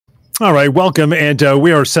All right, welcome, and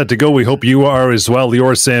we are set to go. We hope you are as well.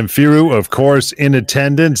 Lior Samfiru, of course, in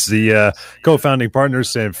attendance. The co-founding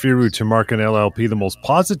partners, Samfiru Tamarkin LLP, the most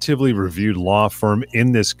positively reviewed law firm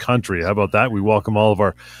in this country. How about that? We welcome all of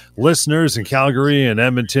our listeners in Calgary and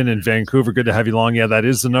Edmonton and Vancouver. Good to have you along. Yeah, that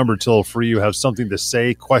is the number till free. You have something to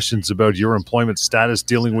say, questions about your employment status,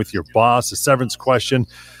 dealing with your boss, a severance question,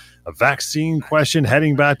 a vaccine question,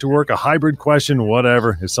 heading back to work, a hybrid question,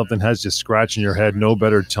 whatever. If something has you scratching your head, no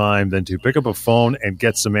better time than to pick up a phone and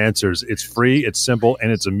get some answers. It's free, it's simple,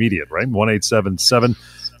 and it's immediate, right?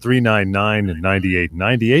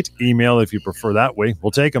 1-877-399-9898. Email if you prefer that way.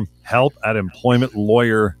 We'll take them.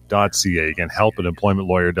 help@employmentlawyer.ca. Again,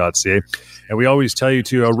 help@employmentlawyer.ca. And we always tell you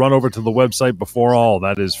to run over to the website before all.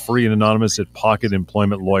 That is free and anonymous at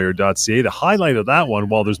pocketemploymentlawyer.ca. The highlight of that one,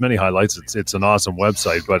 well, there's many highlights. It's an awesome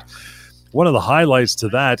website, but one of the highlights to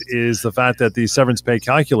that is the fact that the severance pay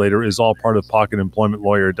calculator is all part of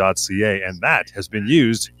pocketemploymentlawyer.ca, and that has been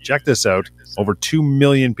used. Check this out. Over 2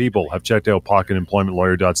 million people have checked out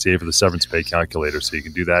pocketemploymentlawyer.ca for the severance pay calculator, so you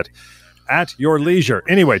can do that at your leisure.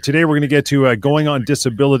 Anyway, today we're going to get to going on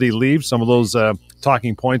disability leave. Some of those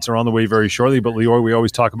talking points are on the way very shortly, but Lior, we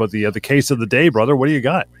always talk about the case of the day, brother. What do you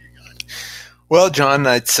got? Well, John,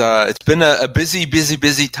 it's been a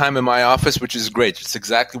busy time in my office, which is great. It's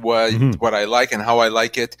exactly what I like and how I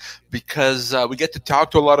like it, because we get to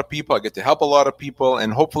talk to a lot of people. I get to help a lot of people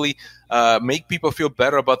and hopefully make people feel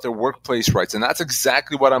better about their workplace rights. And that's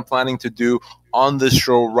exactly what I'm planning to do on this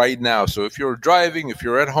show right now. So if you're driving, if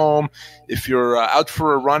you're at home, if you're out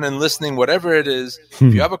for a run and listening, whatever it is,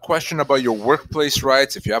 if you have a question about your workplace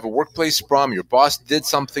rights, if you have a workplace problem, your boss did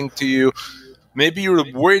something to you, maybe you're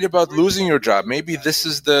worried about losing your job. Maybe this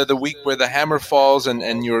is the week where the hammer falls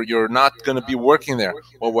and you're not going to be working there.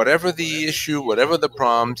 Well, whatever the issue, whatever the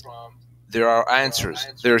problem, there are answers,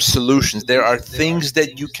 there are solutions, there are things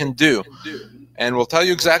that you can do. And we'll tell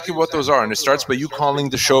you exactly what those are. And it starts by you calling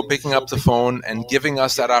the show, picking up the phone, and giving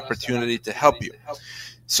us that opportunity to help you.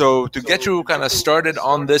 So to get you kind of started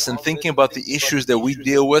on this and thinking about the issues that we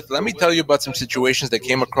deal with, let me tell you about some situations that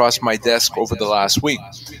came across my desk over the last week.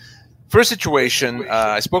 First situation,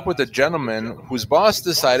 I spoke with a gentleman whose boss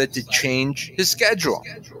decided to change his schedule.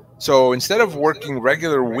 So instead of working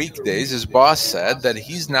regular weekdays, his boss said that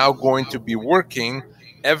he's now going to be working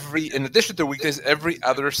in addition to weekdays, every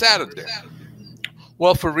other Saturday.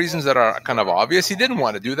 Well, for reasons that are kind of obvious, he didn't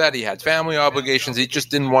want to do that. He had family obligations. He just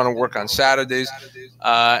didn't want to work on Saturdays.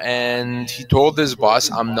 And he told his boss,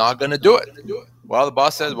 I'm not going to do it. Well, the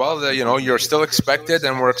boss said, you're still expected,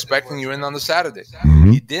 and we're expecting you in on the Saturday.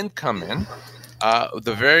 He didn't come in.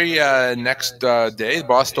 The very next day, the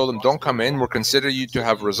boss told him, don't come in. We'll consider you to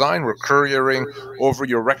have resigned. We're couriering over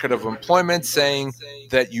your record of employment saying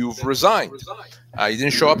that you've resigned. You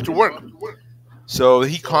didn't show up to work. So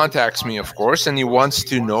he contacts me, of course, and he wants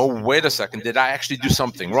to know, wait a second, did I actually do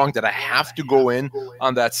something wrong? Did I have to go in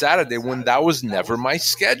on that Saturday when that was never my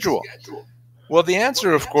schedule? Well, the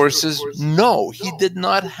answer, of course, is no, he did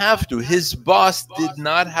not have to. His boss did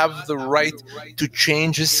not have the right to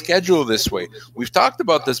change his schedule this way. We've talked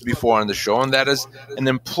about this before on the show, and that is an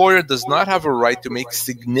employer does not have a right to make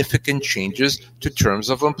significant changes to terms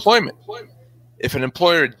of employment. If an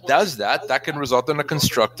employer does that, that can result in a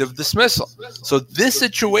constructive dismissal. So this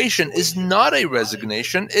situation is not a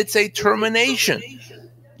resignation, it's a termination.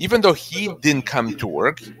 Even though he didn't come to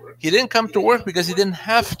work, he didn't come to work because he didn't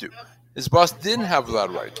have to. His boss didn't have that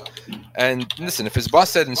right. And listen, if his boss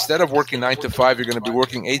said instead of working 9 to 5, you're going to be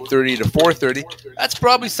working 8:30 to 4:30, that's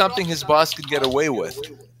probably something his boss could get away with.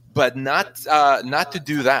 But not to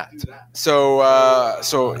do that. So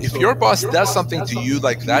if your boss does something to you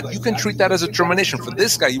like that, you can treat that as a termination. For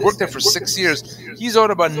this guy, he worked there for 6 years. He's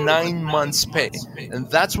owed about 9 months' pay,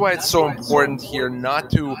 and that's why it's so important here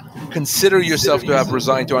not to consider yourself to have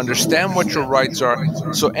resigned, to understand what your rights are.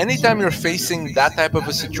 So anytime you're facing that type of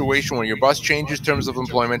a situation where your boss changes terms of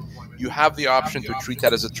employment, you have the option to treat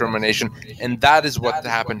that as a termination, and that is what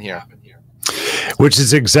happened here. Which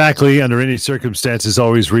is exactly, under any circumstances,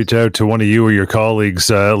 always reach out to one of you or your colleagues,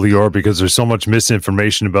 Lior, because there's so much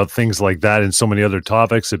misinformation about things like that and so many other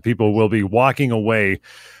topics that people will be walking away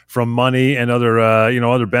from money and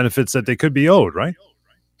other benefits that they could be owed, right?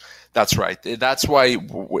 That's right. That's why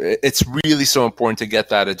it's really so important to get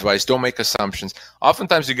that advice. Don't make assumptions.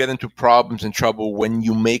 Oftentimes you get into problems and trouble when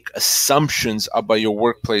you make assumptions about your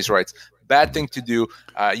workplace rights. Bad thing to do.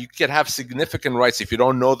 You can have significant rights. If you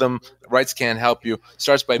don't know them, rights can't help you.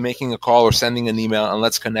 Starts by making a call or sending an email, and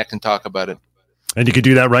let's connect and talk about it. And you can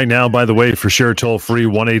do that right now, by the way, for sure, toll free,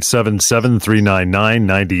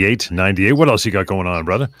 1-877-399-9898. What else you got going on,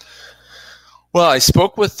 brother? Well, I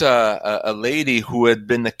spoke with a lady who had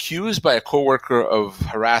been accused by a coworker of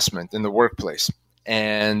harassment in the workplace.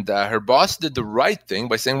 And her boss did the right thing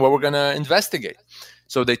by saying, well, we're going to investigate.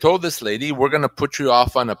 So they told this lady, we're going to put you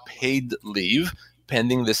off on a paid leave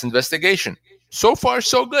pending this investigation. So far,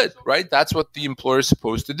 so good, right? That's what the employer is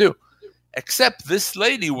supposed to do. Except this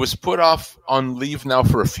lady was put off on leave now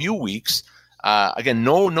for a few weeks. Again,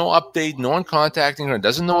 no update, no one contacting her,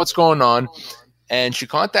 doesn't know what's going on. And she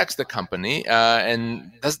contacts the company,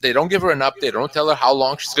 and they don't give her an update. They don't tell her how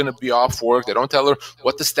long she's going to be off work. They don't tell her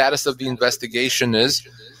what the status of the investigation is.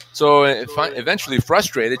 So eventually,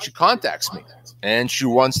 frustrated, she contacts me, and she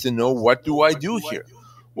wants to know, what do I do here?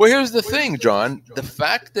 Well, here's the thing, John. The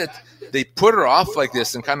fact that they put her off like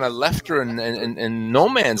this and kind of left her in no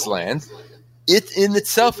man's land, it in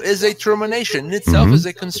itself is a termination. In itself is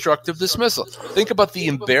a constructive dismissal. Think about the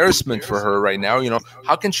embarrassment for her right now.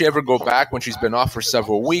 How can she ever go back when she's been off for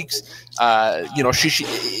several weeks?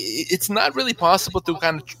 It's not really possible to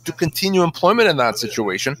continue employment in that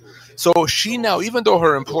situation. So she now, even though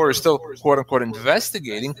her employer is still, quote unquote,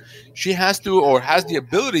 investigating, she has to, or has the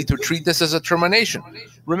ability to, treat this as a termination.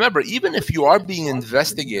 Remember, even if you are being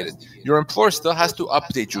investigated, your employer still has to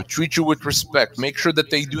update you, treat you with respect, make sure that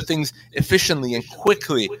they do things efficiently and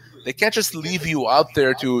quickly. They can't just leave you out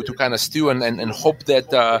there to kind of stew and hope that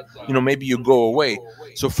maybe you go away.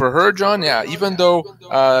 So for her, John, yeah, even though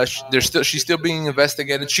she's still being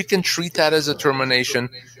investigated, she can treat that as a termination.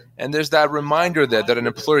 And there's that reminder there that an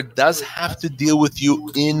employer does have to deal with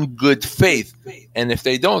you in good faith. And if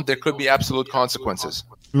they don't, there could be absolute consequences.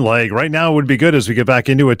 Like right now would be good as we get back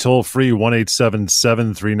into it. Toll free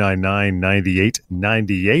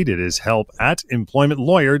 1-877-399-9898. It is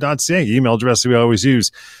help@employmentlawyer.ca. Email address we always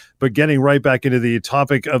use. But getting right back into the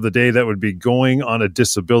topic of the day, that would be going on a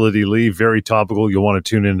disability leave. Very topical. You'll want to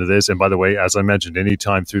tune into this. And by the way, as I mentioned,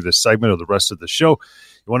 anytime through this segment or the rest of the show,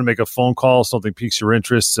 you want to make a phone call, something piques your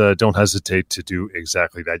interest, don't hesitate to do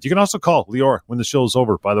exactly that. You can also call Lior when the show's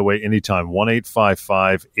over, by the way, anytime,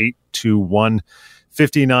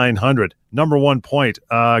 1-855-821-5900. Number one point,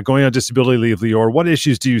 going on disability leave, Lior, what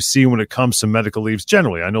issues do you see when it comes to medical leaves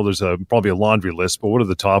generally? I know there's probably a laundry list, but what are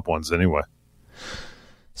the top ones anyway?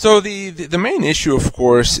 So the main issue, of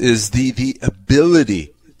course, is the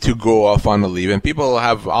ability to go off on a leave, and people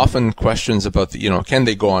have often questions about can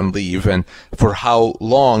they go on leave and for how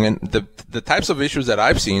long? And the types of issues that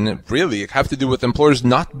I've seen really have to do with employers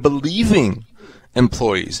not believing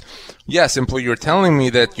employees. Yes, employee, you're telling me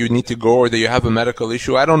that you need to go or that you have a medical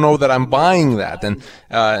issue. I don't know that I'm buying that. And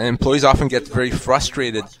employees often get very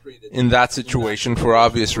frustrated in that situation for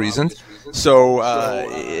obvious reasons. So,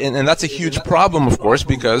 and that's a huge problem, of course,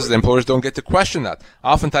 because the employers don't get to question that.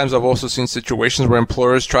 Oftentimes, I've also seen situations where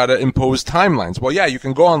employers try to impose timelines. Well, yeah, you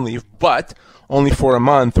can go on leave, but only for a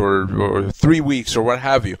month or 3 weeks or what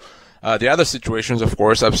have you. The other situations, of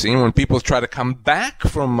course, I've seen when people try to come back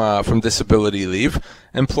from disability leave,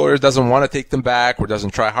 employers doesn't want to take them back or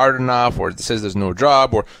doesn't try hard enough or says there's no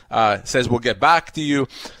job or says we'll get back to you.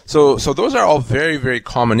 So those are all very, very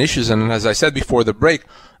common issues. And as I said before the break,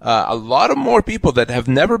 a lot of more people that have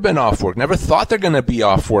never been off work, never thought they're going to be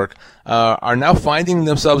off work, are now finding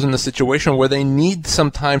themselves in a situation where they need some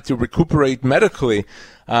time to recuperate medically,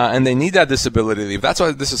 and they need that disability leave. That's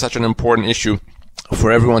why this is such an important issue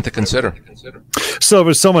for everyone to consider. So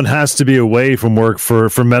if someone has to be away from work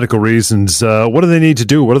for medical reasons, what do they need to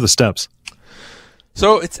do? What are the steps?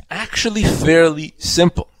 So it's actually fairly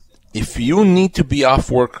simple. If you need to be off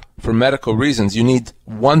work for medical reasons, you need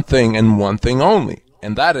one thing and one thing only,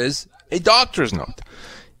 and that is a doctor's note.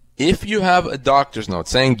 If you have a doctor's note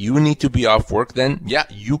saying you need to be off work, then yeah,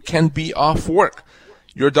 you can be off work.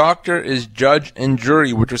 Your doctor is judge and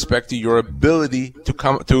jury with respect to your ability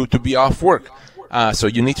to be off work. So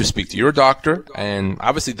you need to speak to your doctor, and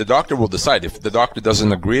obviously the doctor will decide. If the doctor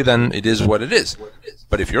doesn't agree, then it is what it is.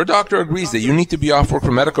 But if your doctor agrees that you need to be off work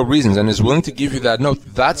for medical reasons and is willing to give you that note,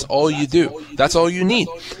 that's all you do. That's all you need.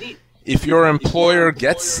 If your employer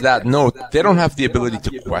gets that note, they don't have the ability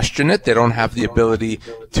to question it, they don't have the ability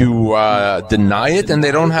to deny it, and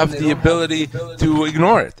they don't have the ability to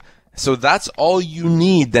ignore it. So that's all you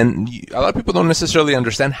need. Then a lot of people don't necessarily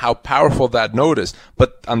understand how powerful that note is.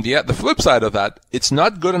 But on the flip side of that, it's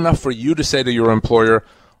not good enough for you to say to your employer,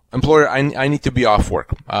 I need to be off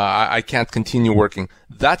work. I can't continue working.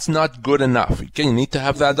 That's not good enough. You need to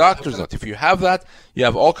have that doctor's note. If you have that, you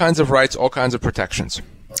have all kinds of rights, all kinds of protections.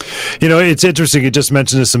 You know, it's interesting. You just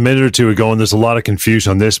mentioned this a minute or two ago, and there's a lot of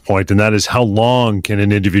confusion on this point, and that is how long can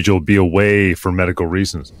an individual be away for medical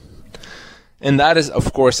reasons? And that is,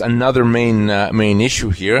 of course, another main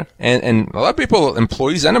issue here. And a lot of people,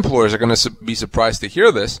 employees and employers, are going to be surprised to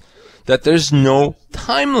hear this. that there's no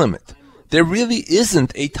time limit. There really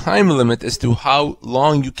isn't a time limit as to how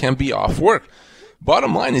long you can be off work.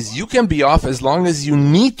 Bottom line is you can be off as long as you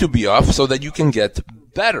need to be off so that you can get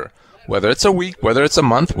better. Whether it's a week, whether it's a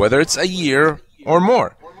month, whether it's a year or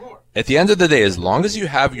more. At the end of the day, as long as you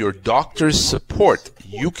have your doctor's support,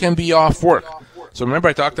 you can be off work. So remember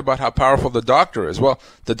I talked about how powerful the doctor is. Well,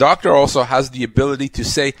 the doctor also has the ability to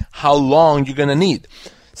say how long you're going to need.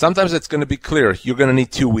 Sometimes it's going to be clear you're going to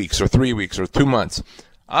need 2 weeks or 3 weeks or 2 months.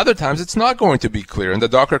 Other times it's not going to be clear, and the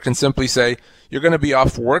doctor can simply say you're going to be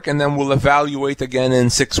off work, and then we'll evaluate again in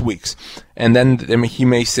 6 weeks. And then he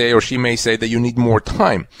may say or she may say that you need more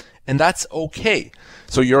time, and that's okay.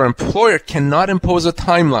 So your employer cannot impose a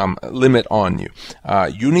time limit on you.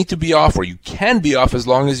 You need to be off, or you can be off as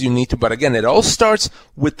long as you need to. But again, it all starts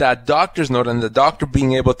with that doctor's note and the doctor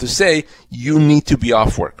being able to say you need to be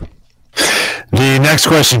off work. The next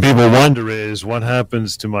question people wonder is, what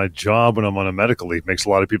happens to my job when I'm on a medical leave? Makes a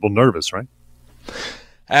lot of people nervous, right?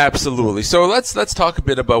 Absolutely. So let's talk a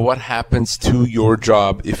bit about what happens to your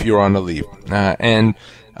job if you're on a leave.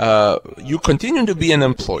 You continue to be an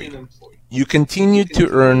employee. You continue to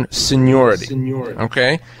earn seniority.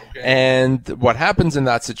 Okay? And what happens in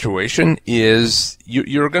that situation is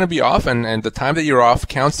you're going to be off, and the time that you're off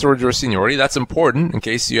counts towards your seniority. That's important in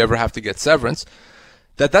case you ever have to get severance.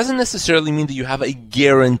 That doesn't necessarily mean that you have a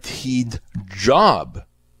guaranteed job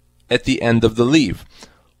at the end of the leave.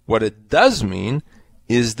 What it does mean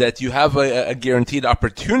is that you have a guaranteed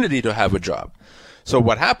opportunity to have a job. So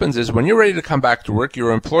what happens is when you're ready to come back to work,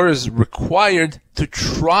 your employer is required to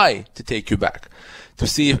try to take you back, to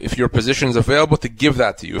see if your position is available, to give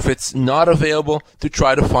that to you. If it's not available, to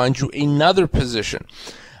try to find you another position.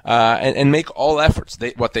 And make all efforts.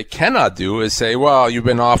 What they cannot do is say, well, you've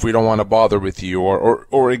been off, we don't want to bother with you,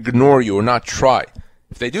 or ignore you, or not try.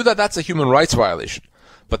 If they do that, that's a human rights violation.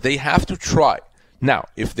 But they have to try. Now,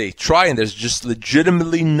 if they try and there's just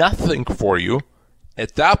legitimately nothing for you,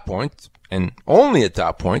 at that point, and only at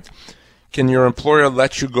that point, can your employer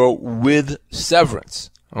let you go with severance.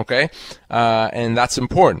 Okay? And that's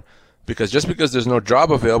important. Because just because there's no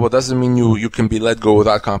job available doesn't mean you can be let go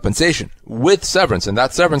without compensation. With severance, and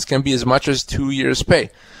that severance can be as much as 2 years' pay.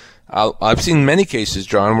 I've seen many cases,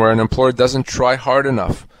 John, where an employer doesn't try hard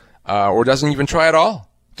enough, or doesn't even try at all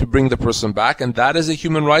to bring the person back, and that is a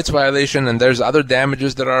human rights violation, and there's other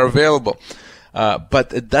damages that are available.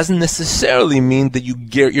 But it doesn't necessarily mean that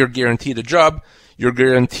you're guaranteed a job. You're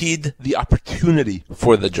guaranteed the opportunity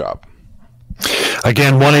for the job.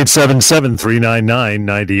 Again,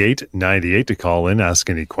 1-877-399-9898 to call in, ask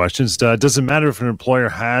any questions. Does it matter if an employer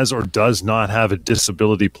has or does not have a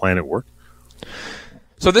disability plan at work?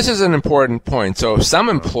 So this is an important point. So some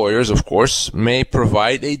employers, of course, may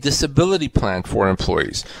provide a disability plan for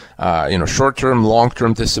employees, short-term,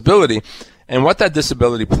 long-term disability. And what that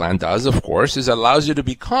disability plan does, of course, is allows you to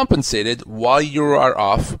be compensated while you are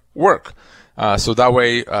off work. So that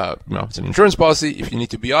way, it's an insurance policy. If you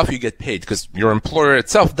need to be off, you get paid because your employer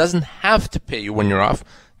itself doesn't have to pay you when you're off.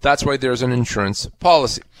 That's why there's an insurance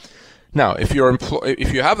policy. Now, if you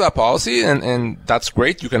have that policy, and that's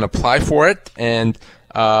great, you can apply for it, and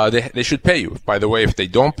they should pay you. By the way, if they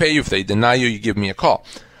don't pay you, if they deny you, you give me a call.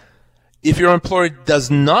 If your employer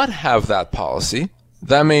does not have that policy,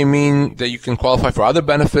 that may mean that you can qualify for other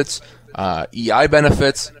benefits, EI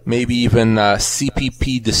benefits, maybe even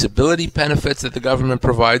CPP disability benefits that the government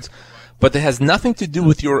provides, but it has nothing to do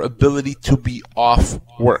with your ability to be off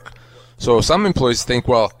work. So some employees think,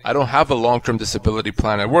 well, I don't have a long-term disability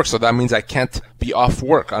plan at work, so that means I can't be off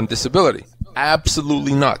work on disability.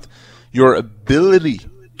 Absolutely not. Your ability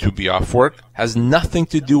to be off work has nothing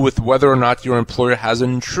to do with whether or not your employer has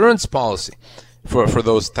an insurance policy for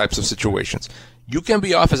those types of situations. You can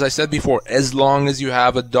be off, as I said before, as long as you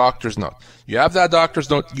have a doctor's note. You have that doctor's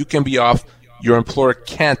note, you can be off. Your employer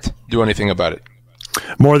can't do anything about it.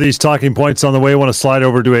 More of these talking points on the way. I want to slide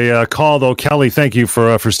over to a call, though. Kelly, thank you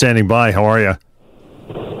for standing by. How are you?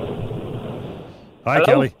 Hi, hello?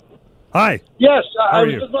 Kelly. Hi. Yes. How are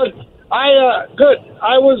you? Good.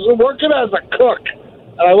 I was working as a cook,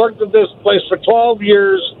 and I worked at this place for 12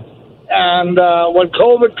 years, and when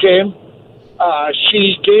COVID came,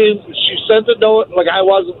 she sent a note, like I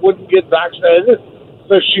wouldn't get vaccinated.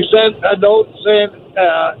 So she sent a note saying,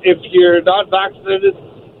 if you're not vaccinated,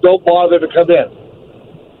 don't bother to come in.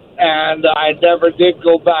 And I never did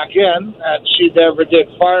go back in, and she never did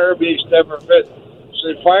fire me. She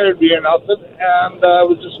fired me or nothing, and I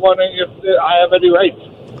was just wondering if I have any rights.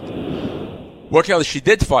 Well, Kelly, she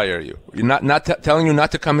did fire you. Telling you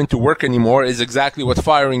not to come into work anymore is exactly what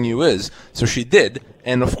firing you is. So she did.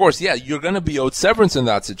 And of course, yeah, you're going to be owed severance in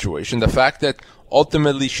that situation. The fact that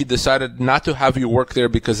ultimately she decided not to have you work there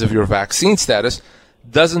because of your vaccine status,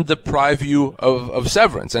 doesn't deprive you of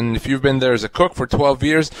severance. And if you've been there as a cook for 12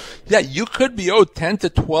 years, yeah, you could be owed 10 to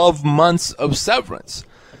 12 months of severance.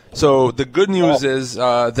 So the good news is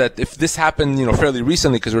that if this happened, fairly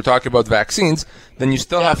recently, because we're talking about vaccines, then you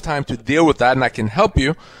still have time to deal with that, and I can help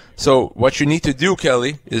you. So what you need to do,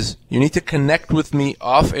 Kelly, is you need to connect with me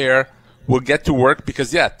off air. We'll get to work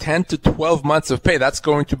because, 10 to 12 months of pay, that's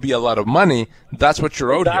going to be a lot of money. That's what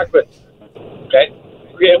you're owed here. Okay.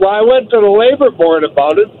 Yeah, well, I went to the labor board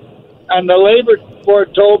about it, and the labor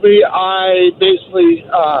board told me I basically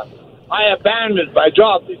I abandoned my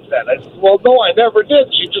job, they said. I said, well, no, I never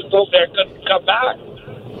did. She just told me I couldn't come back.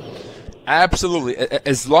 Absolutely.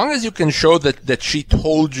 As long as you can show that she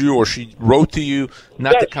told you or she wrote to you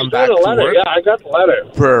not to come back to work. Yeah, I got the letter.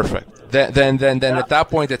 Perfect. Then at that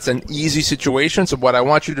point, it's an easy situation. So what I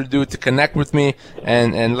want you to do is to connect with me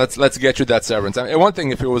and let's get you that severance. I mean, one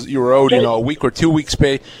thing, if you were owed, a week or 2 weeks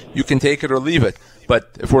pay, you can take it or leave it. But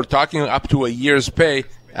if we're talking up to a year's pay,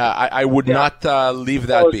 I would not leave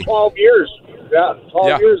that be. 12 years. Yeah,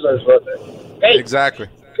 12 years I was with it. Hey, exactly.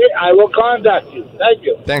 Okay, I will contact you. Thank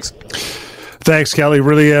you. Thanks. Thanks, Kelly.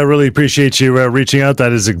 Really appreciate you reaching out.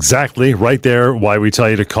 That is exactly right there why we tell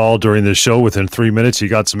you to call during the show. Within 3 minutes, you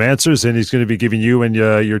got some answers, and he's going to be giving you and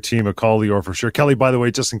your team a call, Lior, for sure. Kelly, by the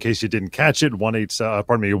way, just in case you didn't catch it,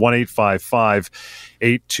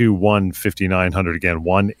 1-855-821-5900. Again,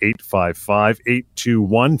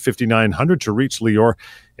 1-855-821-5900 to reach Lior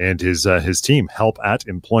and his team,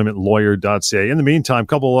 help@employmentlawyer.ca. In the meantime,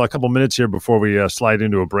 couple minutes here before we slide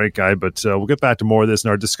into a break, guy, but we'll get back to more of this in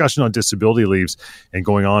our discussion on disability leaves and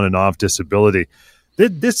going on and off disability.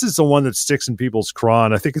 This is the one that sticks in people's craw,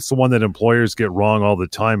 and I think it's the one that employers get wrong all the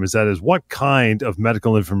time, is what kind of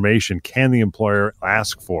medical information can the employer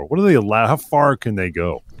ask for? What do they allow? How far can they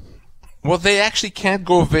go? Well, they actually can't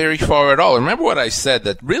go very far at all. Remember what I said,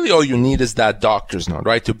 that really all you need is that doctor's note,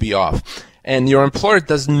 right, to be off. And your employer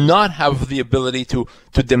does not have the ability to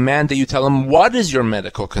demand that you tell them what is your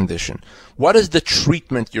medical condition, what is the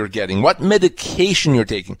treatment you're getting, what medication you're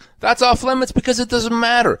taking. That's off limits because it doesn't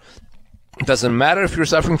matter. It doesn't matter if you're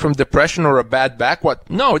suffering from depression or a bad back.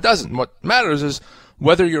 No, it doesn't. What matters is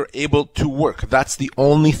whether you're able to work. That's the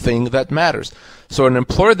only thing that matters. So an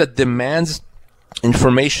employer that demands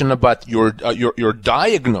information about your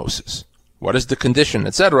diagnosis, what is the condition,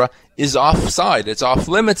 etc., is offside. It's off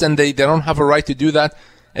limits, and they don't have a right to do that.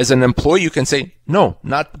 As an employee, you can say, no,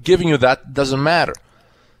 not giving you that, doesn't matter.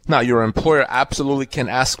 Now, your employer absolutely can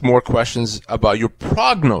ask more questions about your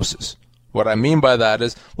prognosis. What I mean by that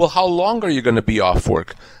is, well, how long are you going to be off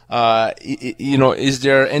work? Is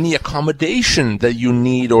there any accommodation that you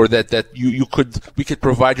need or that we could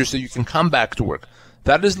provide you so you can come back to work?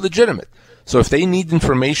 That is legitimate. So if they need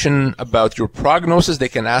information about your prognosis, they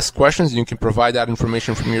can ask questions and you can provide that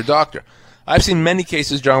information from your doctor. I've seen many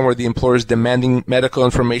cases, John, where the employer is demanding medical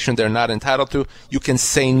information they're not entitled to. You can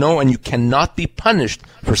say no, and you cannot be punished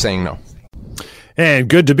for saying no. And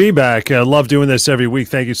good to be back. I love doing this every week.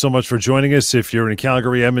 Thank you so much for joining us. If you're in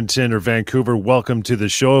Calgary, Edmonton, or Vancouver, welcome to the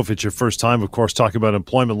show. If it's your first time, of course, talking about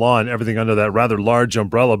employment law and everything under that rather large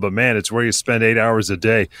umbrella. But, man, it's where you spend 8 hours a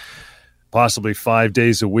day, possibly 5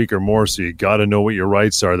 days a week or more, so you got to know what your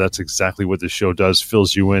rights are. That's exactly what this show does,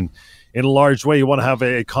 fills you in a large way. You want to have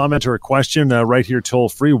a comment or a question, right here, toll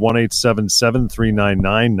free,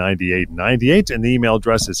 1-877-399-9898, and the email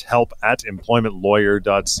address is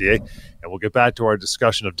help@employmentlawyer.ca. And we'll get back to our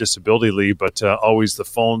discussion of disability leave, but always the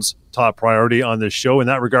phone's top priority on this show. In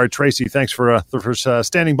that regard, Tracy, thanks for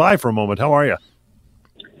standing by for a moment. How are you?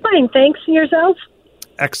 Fine, thanks. And yourself?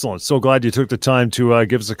 Excellent. So glad you took the time to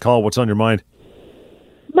give us a call. What's on your mind?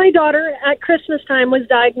 My daughter, at Christmas time, was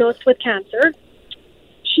diagnosed with cancer.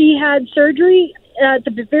 She had surgery at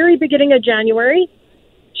the very beginning of January.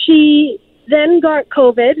 She then got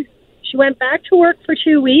COVID. She went back to work for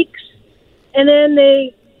 2 weeks. And then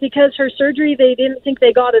because her surgery, they didn't think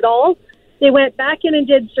they got it all. They went back in and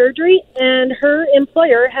did surgery, and her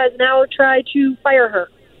employer has now tried to fire her.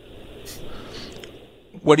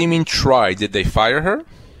 What do you mean try? Did they fire her?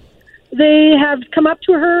 They have come up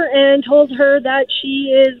to her and told her that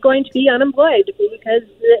she is going to be unemployed because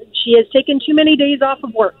she has taken too many days off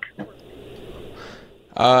of work.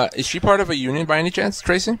 Is she part of a union by any chance,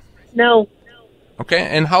 Tracy? No. Okay,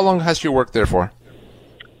 and how long has she worked there for?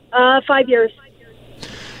 5 years.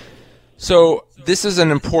 So this is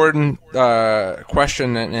an important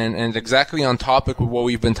question and exactly on topic with what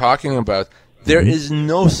we've been talking about. There is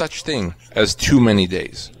no such thing as too many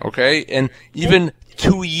days, okay? And even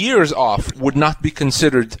 2 years off would not be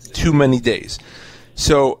considered too many days.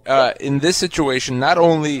 So in this situation, not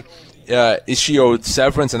only is she owed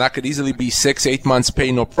severance, and that could easily be 6-8 months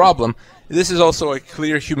pay, no problem. This is also a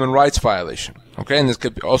clear human rights violation, okay? And this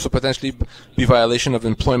could also potentially be violation of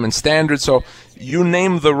employment standards. So you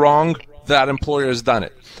name the wrong, that employer has done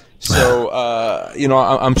it. So,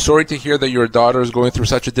 I'm sorry to hear that your daughter is going through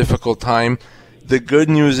such a difficult time. The good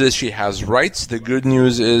news is she has rights. The good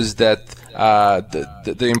news is that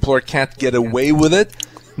the employer can't get away with it.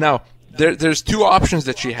 Now, there's two options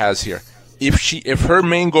that she has here. If her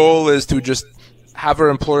main goal is to just have her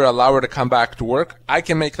employer allow her to come back to work, I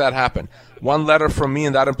can make that happen. One letter from me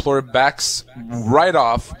and that employer backs right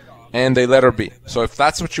off, and they let her be. So if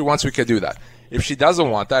that's what she wants, we could do that. If she doesn't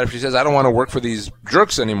want that, if she says, I don't want to work for these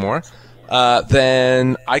jerks anymore,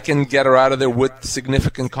 then I can get her out of there with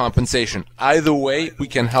significant compensation. Either way, we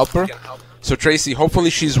can help her. So Tracy, hopefully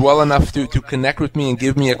she's well enough to connect with me and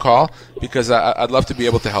give me a call, because I'd love to be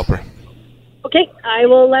able to help her. Okay, I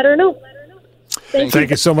will let her know.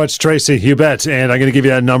 Thank you so much, Tracy. You bet. And I'm going to give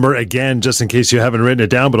you that number again, just in case you haven't written it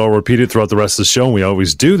down, but I'll repeat it throughout the rest of the show. And we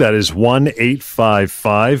always do. That is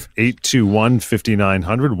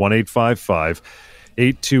 1-855-821-5900,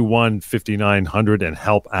 1-855-821-5900, and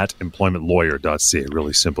help@employmentlawyer.ca.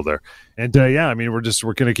 Really simple there. And we're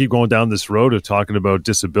going to keep going down this road of talking about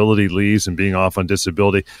disability leaves and being off on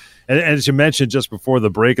disability. And as you mentioned just before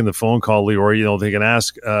the break in the phone call, Leora, they can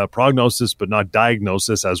ask prognosis but not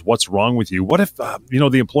diagnosis as what's wrong with you. What if, the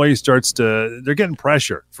employee they're getting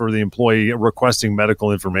pressure for the employee requesting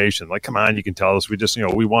medical information. Like, come on, you can tell us. We just,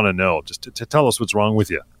 we want to know. Just to tell us what's wrong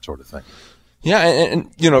with you, sort of thing. Yeah,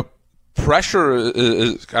 and pressure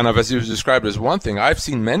is kind of, as you described, is one thing. I've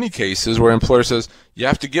seen many cases where employer says, you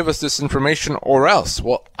have to give us this information or else.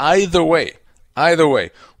 Well, either way,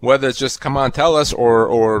 whether it's just come on, tell us,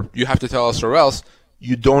 or you have to tell us or else,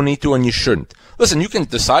 you don't need to and you shouldn't. Listen, you can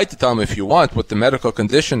decide to tell them if you want what the medical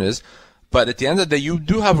condition is, but at the end of the day, you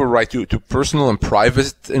do have a right to personal and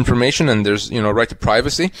private information, and there's, right to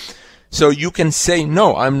privacy. So you can say,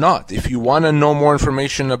 no, I'm not. If you want to know more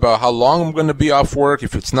information about how long I'm going to be off work,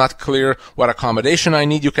 if it's not clear what accommodation I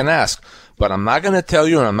need, you can ask. But I'm not going to tell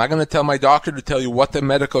you, and I'm not going to tell my doctor to tell you what the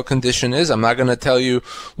medical condition is. I'm not going to tell you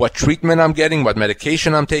what treatment I'm getting, what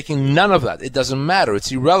medication I'm taking. None of that. It doesn't matter.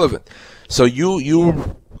 It's irrelevant. So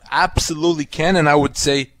you absolutely can, and I would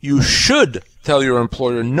say you should tell your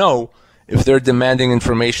employer no if they're demanding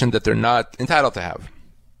information that they're not entitled to have.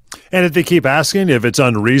 And if they keep asking, if it's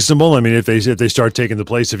unreasonable, if they start taking the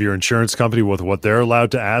place of your insurance company with what they're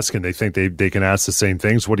allowed to ask, and they think they can ask the same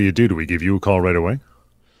things, what do you do? Do we give you a call right away?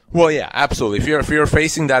 Well, yeah, absolutely. If you're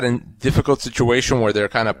facing that difficult situation where they're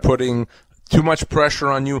kind of putting too much pressure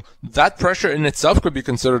on you, that pressure in itself could be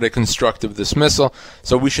considered a constructive dismissal.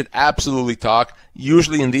 So we should absolutely talk.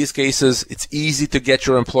 Usually in these cases, it's easy to get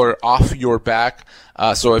your employer off your back.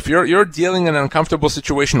 So if you're dealing in an uncomfortable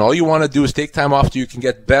situation, all you want to do is take time off till you can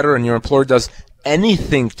get better, and your employer does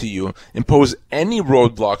anything to you, impose any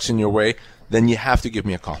roadblocks in your way, then you have to give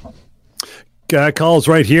me a call. Calls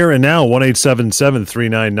right here and now,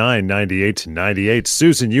 1-877-399-9898.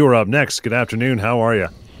 Susan, you are up next. Good afternoon. How are you?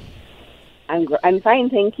 I'm fine,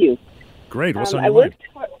 thank you. Great. What's on your mind?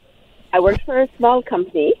 I worked for a small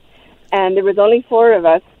company, and there was only 4 of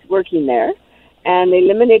us working there, and they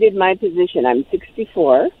eliminated my position. I'm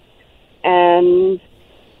 64, and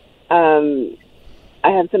I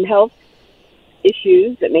have some health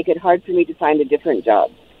issues that make it hard for me to find a different job.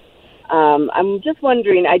 I'm just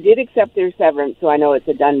wondering, I did accept their severance, so I know it's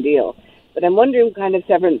a done deal, but I'm wondering what kind of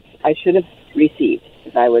severance I should have received,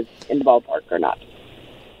 if I was in the ballpark or not.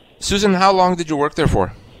 Susan, how long did you work there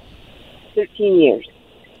for? 13 years.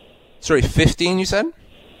 Sorry, 15 you said?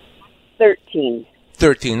 13.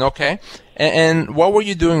 13, okay. And what were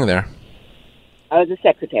you doing there? I was a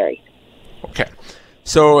secretary. Okay.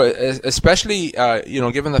 So especially,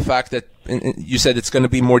 given the fact that you said it's going to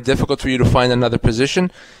be more difficult for you to find another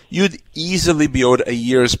position, you'd easily be owed a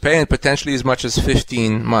year's pay and potentially as much as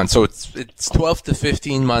 15 months. So it's 12 to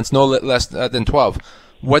 15 months, no less than 12.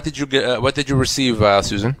 What did you get? What did you receive,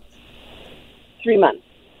 Susan? 3 months.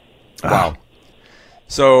 Wow.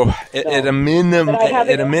 So at a minimum, I have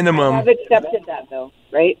accepted that though,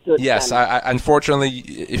 right? So yes. I unfortunately,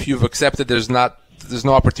 if you've accepted, there's no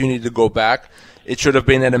opportunity to go back. It should have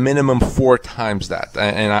been at a minimum 4 times that.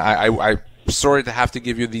 And I'm sorry to have to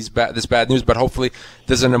give you this bad news, but hopefully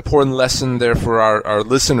there's an important lesson there for our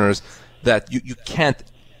listeners that you can't,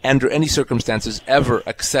 under any circumstances, ever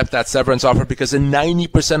accept that severance offer, because in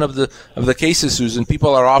 90% of the cases, Susan,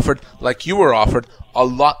 people are offered, like you were offered, a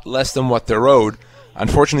lot less than what they're owed.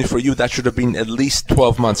 Unfortunately for you, that should have been at least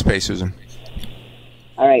 12 months' pay, Susan.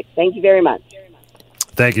 All right. Thank you very much.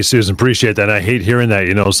 Thank you, Susan. Appreciate that. I hate hearing that.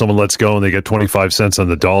 Someone lets go and they get 25 cents on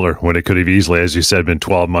the dollar when it could have easily, as you said, been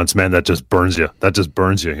 12 months. Man, that just burns you.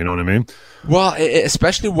 You know what I mean? Well,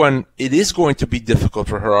 especially when it is going to be difficult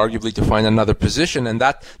for her, arguably, to find another position, and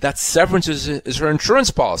that severance is her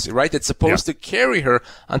insurance policy, right? It's supposed to carry her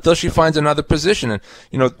until she finds another position. And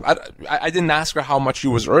I didn't ask her how much she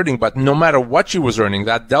was earning, but no matter what she was earning,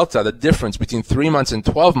 that delta, the difference between 3 months and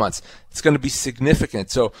 12 months, it's going to be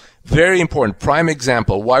significant. So, very important, prime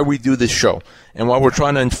example why we do this show and why we're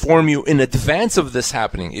trying to inform you in advance of this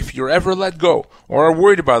happening. If you're ever let go or are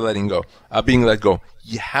worried about being let go,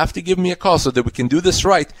 you have to give me a call so that we can do this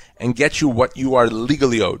right and get you what you are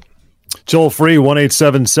legally owed. Toll free,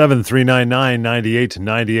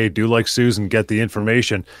 1-877-399-9898. Do like Susan, get the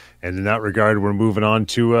information. And in that regard, we're moving on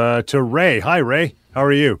to Ray. Hi, Ray. How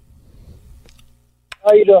are you? How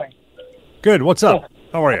are you doing? Good. What's up?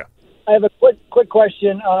 How are you? I have a quick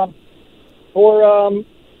question. Are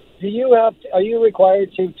you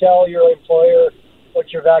required to tell your employer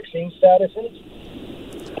what your vaccine status is?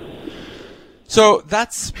 So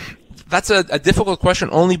that's a difficult question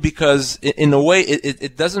only because in a way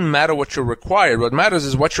it doesn't matter what you're required. What matters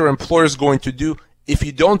is what your employer is going to do if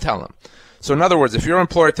you don't tell them. So in other words, if your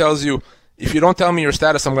employer tells you, if you don't tell me your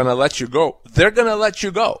status, I'm going to let you go, they're going to let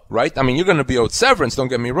you go, right? I mean, you're going to be owed severance, don't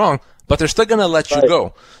get me wrong, but they're still going to let you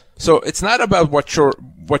go. So it's not about what your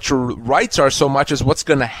rights are so much as what's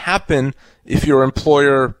going to happen if your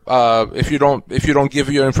employer, if you don't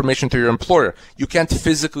give your information to your employer. You can't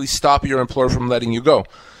physically stop your employer from letting you go.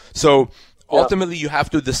 So ultimately, you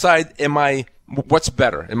have to decide: what's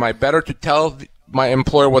better? Am I better to tell my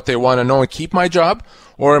employer what they want to know and keep my job,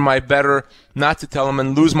 or am I better not to tell them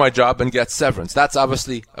and lose my job and get severance? That's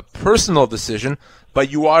obviously a personal decision,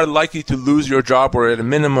 but you are likely to lose your job or at a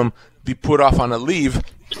minimum be put off on a leave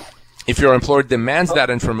if your employer demands that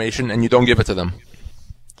information and you don't give it to them.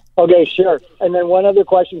 Okay, sure. And then one other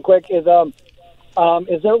question, quick, is what's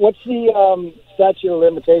the statute of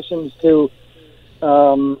limitations to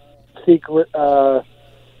seek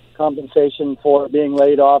compensation for being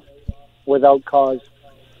laid off without cause?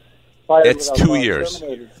 It's 2 years.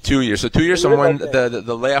 Terminated. 2 years. So 2 years from when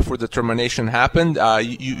the layoff or the termination happened,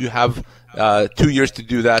 you have 2 years to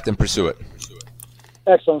do that and pursue it.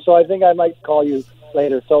 Excellent. So I think I might call you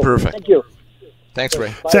later. So perfect. Thank you. Thanks,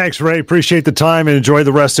 Ray. Bye. Thanks, Ray. Appreciate the time and enjoy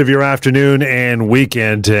the rest of your afternoon and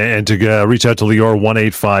weekend. And to reach out to Lior,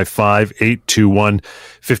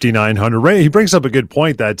 1-855-821-5900. Ray, he brings up a good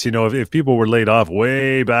point that, if people were laid off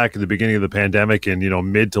way back at the beginning of the pandemic and,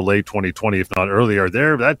 mid to late 2020, if not earlier,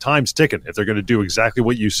 that time's ticking if they're going to do exactly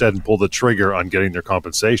what you said and pull the trigger on getting their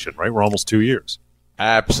compensation, right? We're almost 2 years.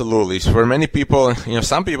 Absolutely. So for many people,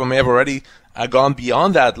 some people may have already gone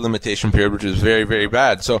beyond that limitation period, which is very, very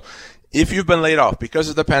bad. So if you've been laid off because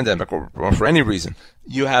of the pandemic or for any reason,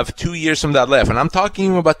 you have 2 years from that left. And I'm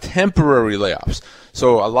talking about temporary layoffs.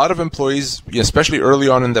 So a lot of employees, especially early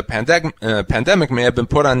on in the pandemic, may have been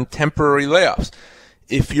put on temporary layoffs.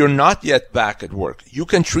 If you're not yet back at work, you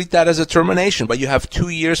can treat that as a termination, but you have 2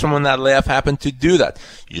 years from when that layoff happened to do that.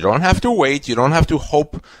 You don't have to wait. You don't have to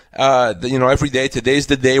hope, every day, today's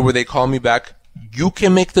the day where they call me back. You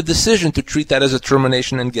can make the decision to treat that as a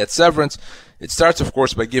termination and get severance. It starts, of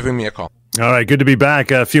course, by giving me a call. All right, good to be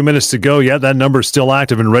back. A few minutes to go. Yeah, that number's still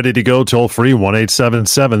active and ready to go. Toll free,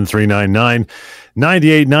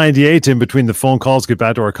 1-877-399-9898. In between the phone calls, get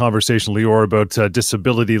back to our conversation, Lior, about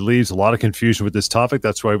disability leaves. A lot of confusion with this topic.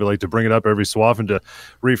 That's why we like to bring it up every so often to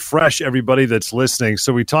refresh everybody that's listening.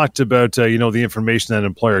 So we talked about, the information that an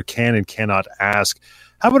employer can and cannot ask.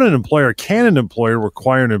 How about an employer? Can an employer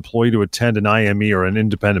require an employee to attend an IME or an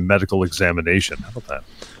independent medical examination? How about that?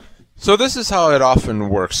 So this is how it often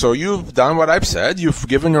works. So you've done what I've said. You've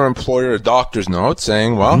given your employer a doctor's note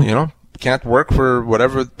saying, can't work for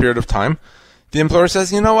whatever period of time. The employer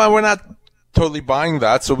says, you know what, we're not totally buying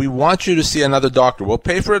that, so we want you to see another doctor. We'll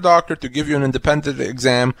pay for a doctor to give you an independent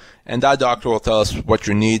exam, and that doctor will tell us what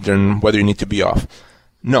you need and whether you need to be off.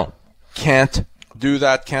 No, can't do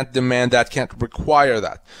that, can't demand that, can't require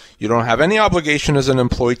that. You don't have any obligation as an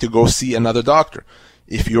employee to go see another doctor.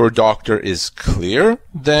 If your doctor is clear,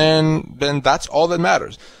 then that's all that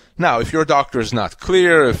matters. Now, if your doctor is not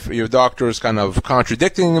clear, if your doctor is kind of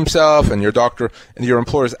contradicting himself and your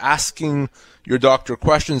employer is asking your doctor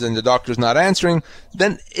questions and the doctor is not answering,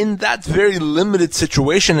 then in that very limited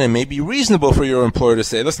situation, it may be reasonable for your employer to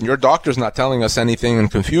say, listen, your doctor's not telling us anything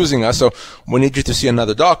and confusing us, so we need you to see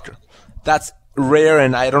another doctor. That's rare,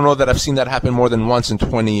 and I don't know that I've seen that happen more than once in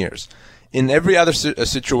 20 years. In every other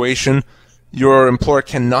situation, your employer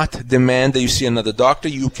cannot demand that you see another doctor.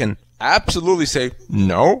 You can absolutely say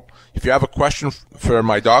no. if you have a question for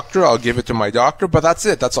my doctor, I'll give it to my doctor, but that's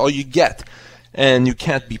it. That's all you get. And you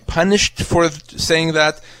can't be punished for saying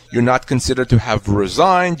that. You're not considered to have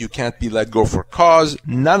resigned. You can't be let go for cause.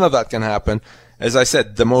 None of that can happen. As I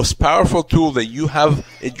said, the most powerful tool that you have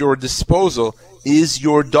at your disposal is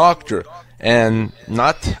your doctor, and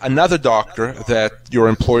not another doctor that your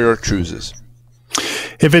employer chooses.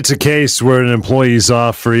 If it's a case where an employee's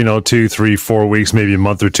off for, 2, 3, 4 weeks, maybe a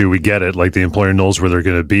month or two, we get it. Like the employer knows where they're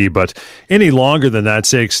going to be. But any longer than that,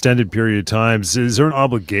 say extended period of times, is there an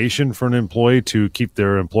obligation for an employee to keep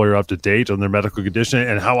their employer up to date on their medical condition?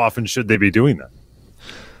 And how often should they be doing that?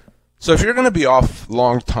 So if you're going to be off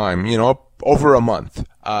long time, over a month,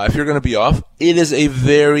 if you're going to be off, it is a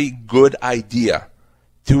very good idea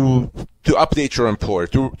to update your employer,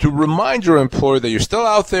 to remind your employer that you're still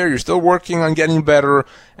out there, you're still working on getting better,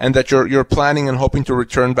 and that you're planning and hoping to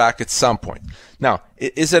return back at some point. Now,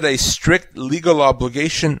 is it a strict legal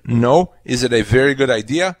obligation? No. Is it a very good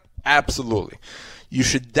idea? Absolutely. You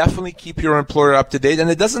should definitely keep your employer up to date, and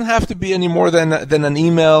it doesn't have to be any more than an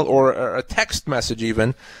email or a text message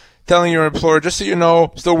even, telling your employer, just so you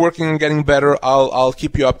know, still working on getting better, I'll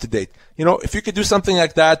keep you up to date. If you could do something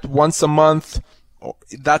like that once a month,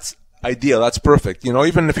 that's ideal. That's perfect.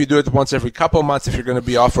 Even if you do it once every couple of months, if you're going to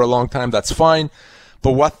be off for a long time, that's fine.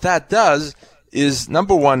 But what that does is,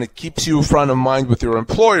 number one, it keeps you front of mind with your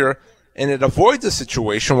employer, and it avoids a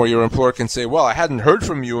situation where your employer can say, well, I hadn't heard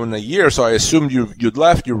from you in a year, so I assumed you'd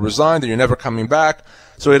left, you resigned, and you're never coming back.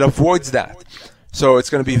 So it avoids that. So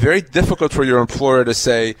it's going to be very difficult for your employer to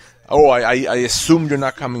say, oh, I assumed you're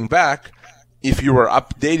not coming back, if you were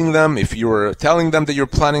updating them, if you were telling them that you're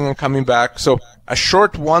planning on coming back. So a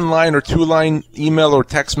short 1-line or 2-line email or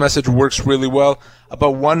text message works really well.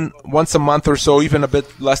 About once a month or so, even a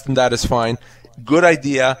bit less than that is fine. Good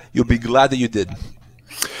idea. You'll be glad that you did.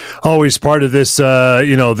 Always part of this,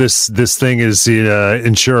 this thing is the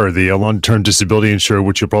insurer, the long-term disability insurer,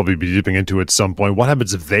 which you'll probably be dipping into at some point. What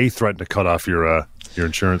happens if they threaten to cut off your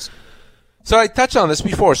insurance? So I touched on this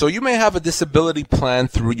before. So you may have a disability plan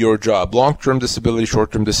through your job, long-term disability,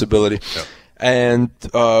 short-term disability. Yep. And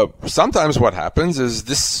sometimes what happens is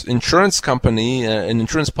this insurance company, an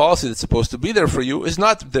insurance policy that's supposed to be there for you, is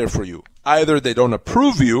not there for you. Either they don't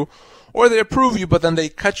approve you, or they approve you, but then they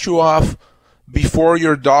cut you off before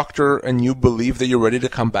your doctor and you believe that you're ready to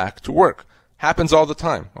come back to work. Happens all the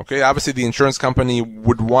time. Okay, obviously the insurance company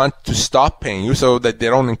would want to stop paying you so that they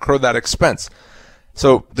don't incur that expense.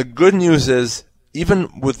 So the good news is, even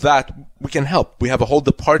with that, we can help. We have a whole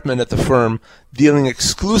department at the firm dealing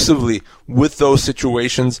exclusively with those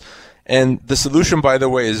situations. And the solution, by the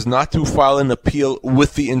way, is not to file an appeal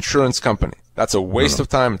with the insurance company. That's a waste of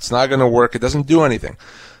time. It's not going to work. It doesn't do anything.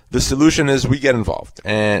 The solution is we get involved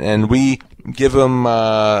and we give them,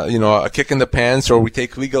 a kick in the pants, or we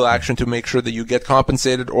take legal action to make sure that you get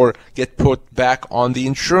compensated or get put back on the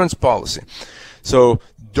insurance policy. So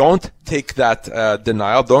don't take that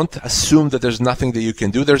denial. Don't assume that there's nothing that you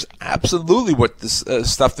can do. There's absolutely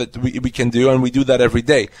stuff that we can do, and we do that every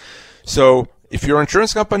day. So if your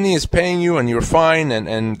insurance company is paying you and you're fine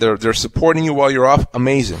and they're supporting you while you're off,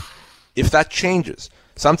 amazing. If that changes,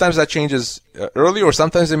 sometimes that changes early, or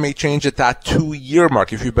sometimes it may change at that 2-year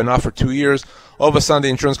mark. If you've been off for 2 years, all of a sudden the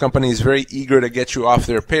insurance company is very eager to get you off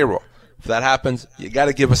their payroll. If that happens, you got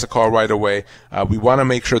to give us a call right away. We want to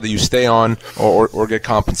make sure that you stay on or get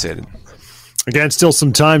compensated. Again, still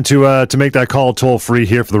some time to make that call toll free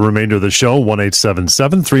here for the remainder of the show.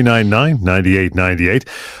 1-877-399-9898.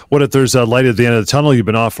 What if there's a light at the end of the tunnel? You've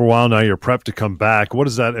been off for a while now. You're prepped to come back. What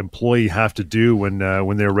does that employee have to do when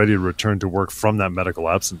they're ready to return to work from that medical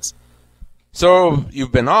absence? So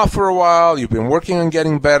you've been off for a while. You've been working on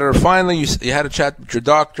getting better. Finally, you had a chat with your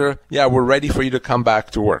doctor. Yeah, we're ready for you to come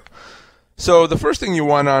back to work. So the first thing you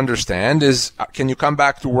want to understand is, can you come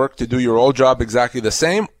back to work to do your old job exactly the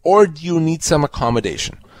same, or do you need some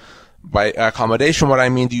accommodation? By accommodation, what I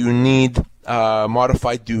mean, do you need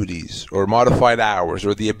modified duties or modified hours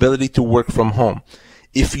or the ability to work from home?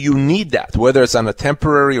 If you need that, whether it's on a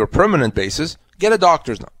temporary or permanent basis, get a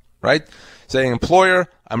doctor's note, right? Saying, employer,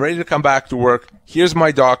 I'm ready to come back to work. Here's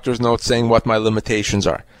my doctor's note saying what my limitations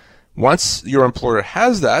are. Once your employer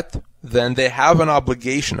has that, then they have an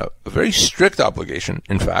obligation, a very strict obligation,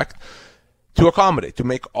 in fact, to accommodate, to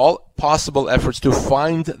make all possible efforts to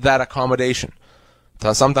find that accommodation.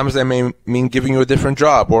 Sometimes they may mean giving you a different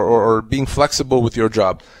job or being flexible with your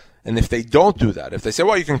job. And if they don't do that, if they say,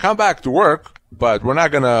 well, you can come back to work, but we're not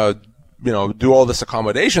going to, do all this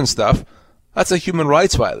accommodation stuff, that's a human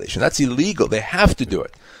rights violation. That's illegal. They have to do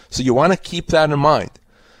it. So you want to keep that in mind.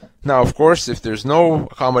 Now, of course, if there's no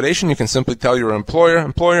accommodation, you can simply tell your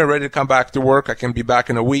employer, ready to come back to work. I can be back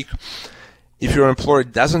in a week. If your employer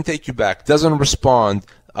doesn't take you back, doesn't respond,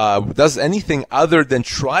 does anything other than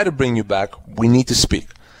try to bring you back, we need to speak.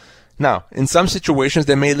 Now, in some situations,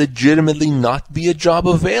 there may legitimately not be a job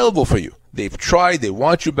available for you. They've tried, they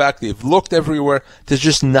want you back, they've looked everywhere, there's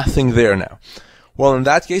just nothing there now. Well, in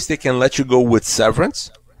that case, they can let you go with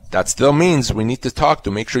severance. That still means we need to talk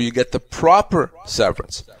to make sure you get the proper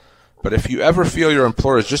severance. But if you ever feel your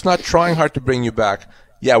employer is just not trying hard to bring you back,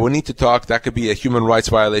 yeah, we need to talk. That could be a human rights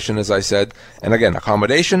violation, as I said. And again,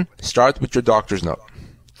 accommodation, start with your doctor's note.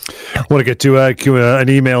 I want to get to an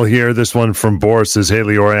email here. This one from Boris says, "Hey,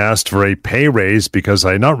 Lior, I asked for a pay raise because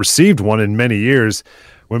I had not received one in many years.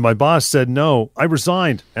 When my boss said no, I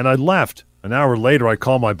resigned and I left. An hour later, I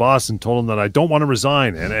called my boss and told him that I don't want to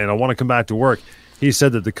resign and I want to come back to work. He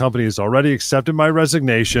said that the company has already accepted my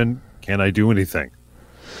resignation. Can I do anything?"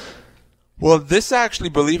 Well, this actually,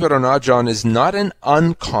 believe it or not, John, is not an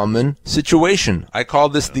uncommon situation. I call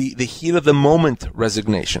this the heat of the moment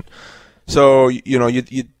resignation. So,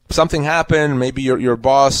 you something happened, maybe your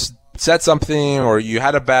boss said something or you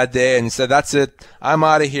had a bad day and you said, that's it, I'm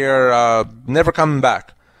out of here, never coming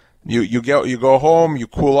back. You go home, you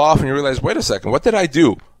cool off and you realize, wait a second, what did I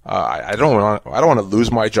do? I don't want to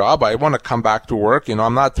lose my job. I want to come back to work.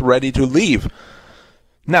 I'm not ready to leave.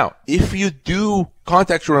 Now, if you do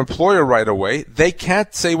contact your employer right away, they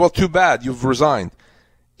can't say, well, too bad, you've resigned.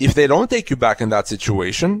 If they don't take you back in that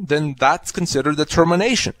situation, then that's considered a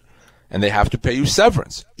termination. And they have to pay you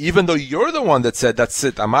severance. Even though you're the one that said, that's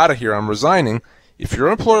it, I'm out of here, I'm resigning. If your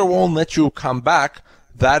employer won't let you come back,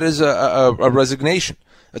 that is a resignation.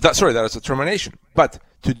 That is a termination. But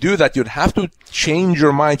to do that, you'd have to change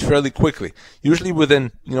your mind fairly quickly, usually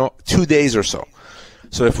within 2 days or so.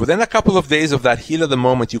 So if within a couple of days of that heat of the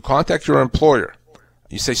moment, you contact your employer,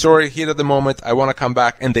 you say, sorry, heat of the moment, I want to come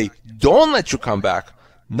back, and they don't let you come back,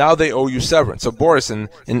 now they owe you severance. So Boris, in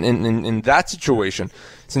that situation,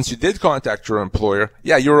 since you did contact your employer,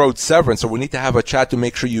 yeah, you're owed severance, so we need to have a chat to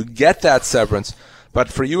make sure you get that severance. But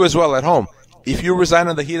for you as well at home, if you resign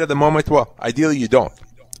in the heat of the moment, well, ideally you don't.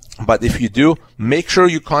 But if you do, make sure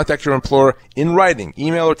you contact your employer in writing,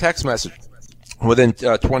 email or text message, within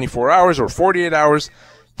 24 hours or 48 hours,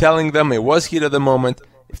 telling them it was heat of the moment.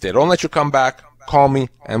 If they don't let you come back, call me,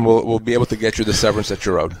 and we'll be able to get you the severance that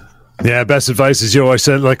you're owed. Yeah, best advice is, I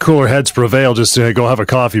said, like, cooler heads prevail. Just go have a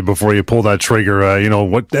coffee before you pull that trigger,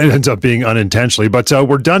 what ends up being unintentionally. But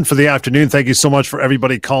we're done for the afternoon. Thank you so much for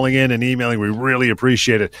everybody calling in and emailing. We really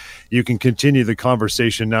appreciate it. You can continue the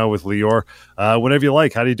conversation now with Lior whenever you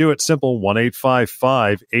like. How do you do it? Simple,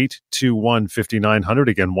 1-855-821-5900.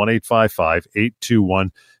 Again,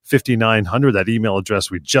 1-855-821-5900. That email address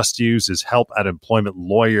we just used is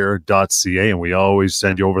help@employmentlawyer.ca, and we always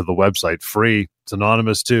send you over to the website free. It's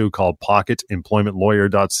anonymous too, called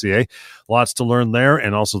pocketemploymentlawyer.ca. Lots to learn there,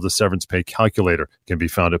 and also the severance pay calculator can be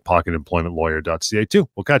found at pocketemploymentlawyer.ca too.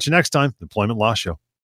 We'll catch you next time, Employment Law Show.